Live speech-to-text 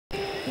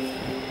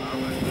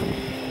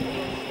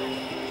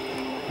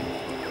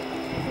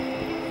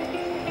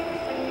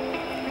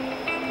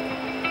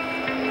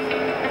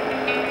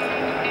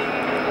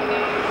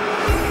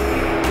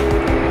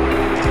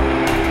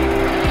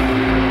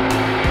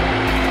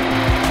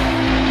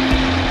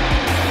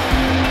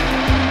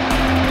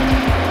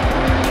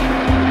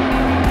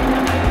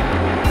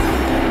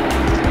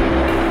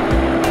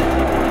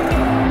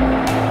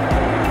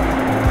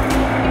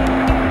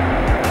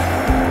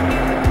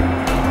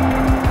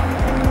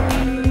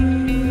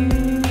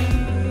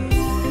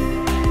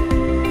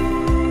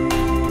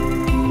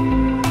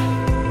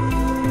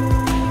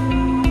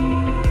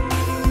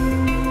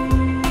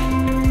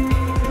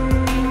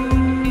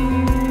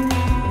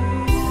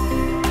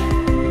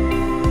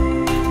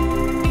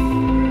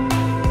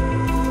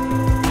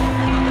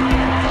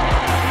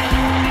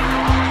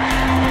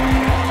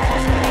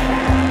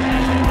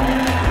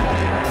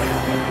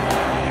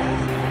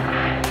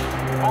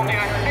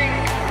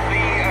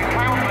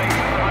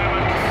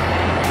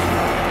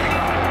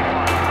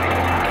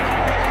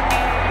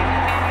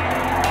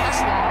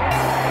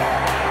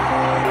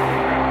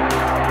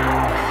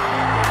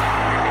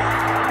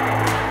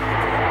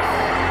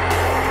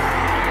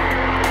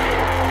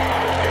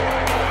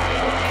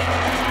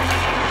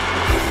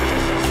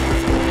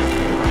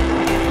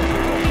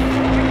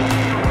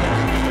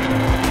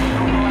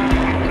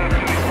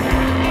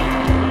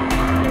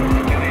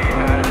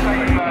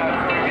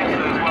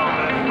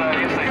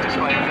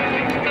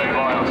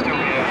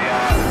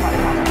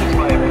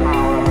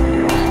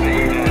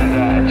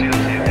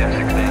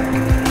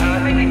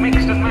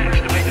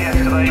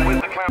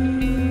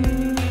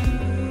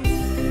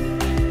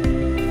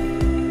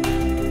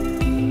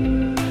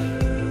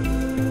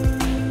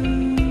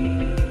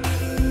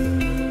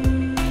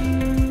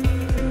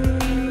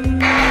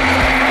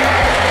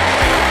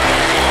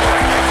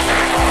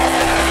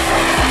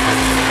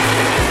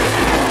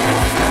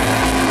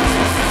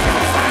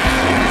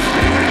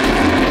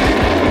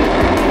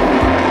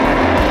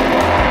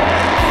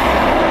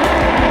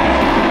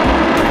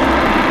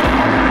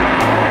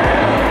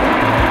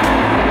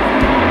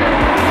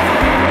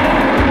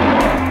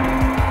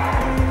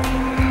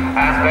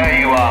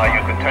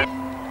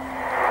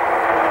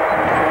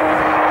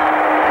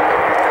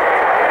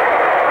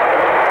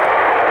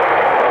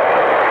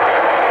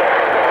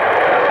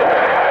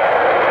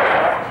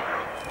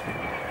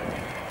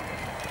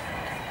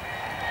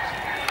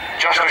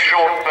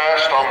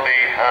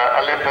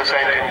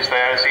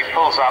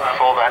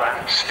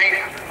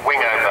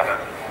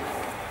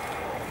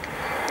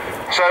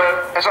So,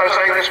 as I was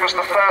saying, this was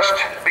the first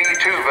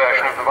B-2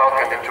 version of the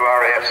Vulcan into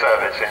RAF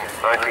service in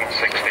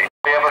 1960.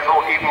 We ever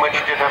thought, even when she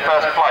did her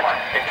first flight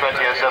in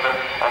 2007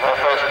 and her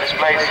first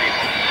display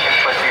season in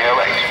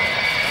 2008.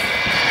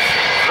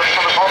 Look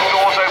for the bomb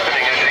doors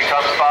opening as she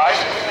comes by.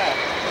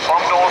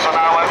 Bomb doors are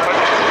now open.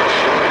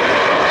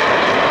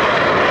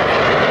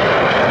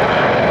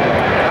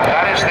 And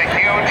that is the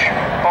huge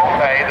bomb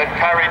bay that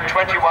carried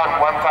 21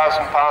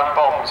 1,000-pound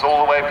bombs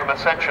all the way from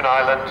Ascension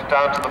Island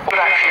down to the...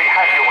 You actually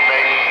have your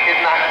name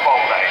in that bomb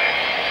bay.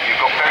 You've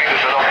got very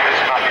good binoculars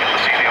and might be able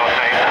to see your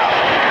name now.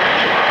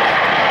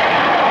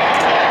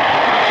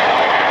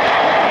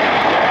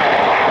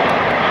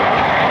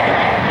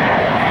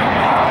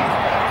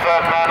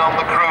 Third man on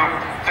the crew,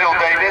 Phil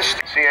Davis,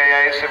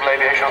 CAA, Civil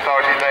Aviation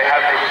Authority. They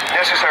have the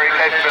necessary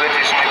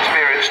capabilities and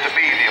experience to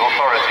be the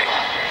authority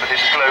for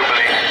this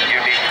globally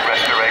unique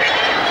restoration.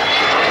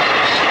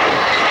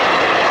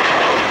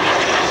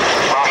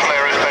 Marshall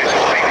Aerospace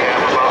has been here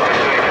with Vulcan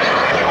doing this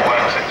essential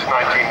work since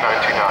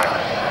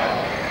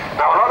 1999.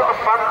 Now, a lot of the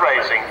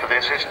fundraising for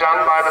this is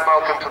done by the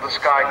Vulcan to the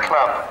Sky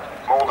Club.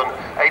 More than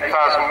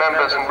 8,000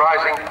 members and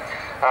rising.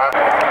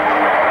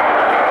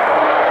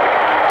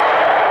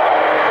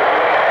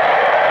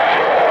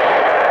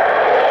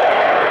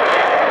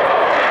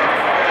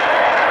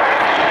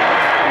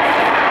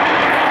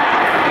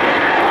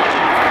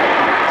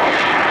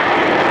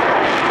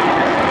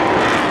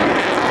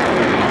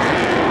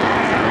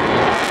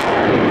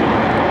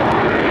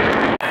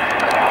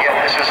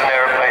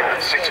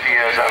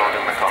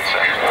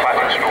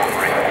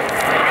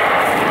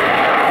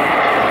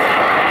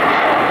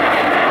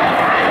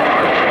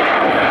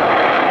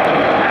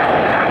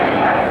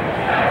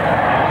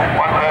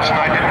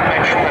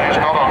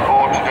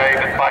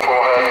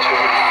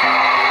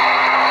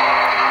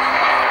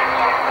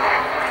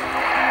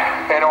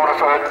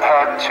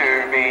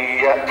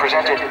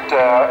 Presented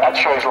at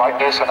shows like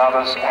this and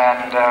others,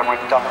 and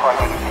we've done quite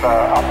a bit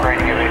of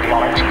upgrading of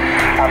avionics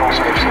and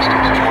also of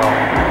systems as well.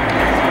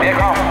 The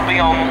aircraft will be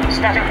on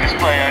static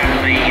display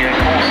over the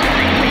course of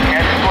the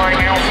weekend, flying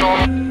out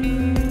on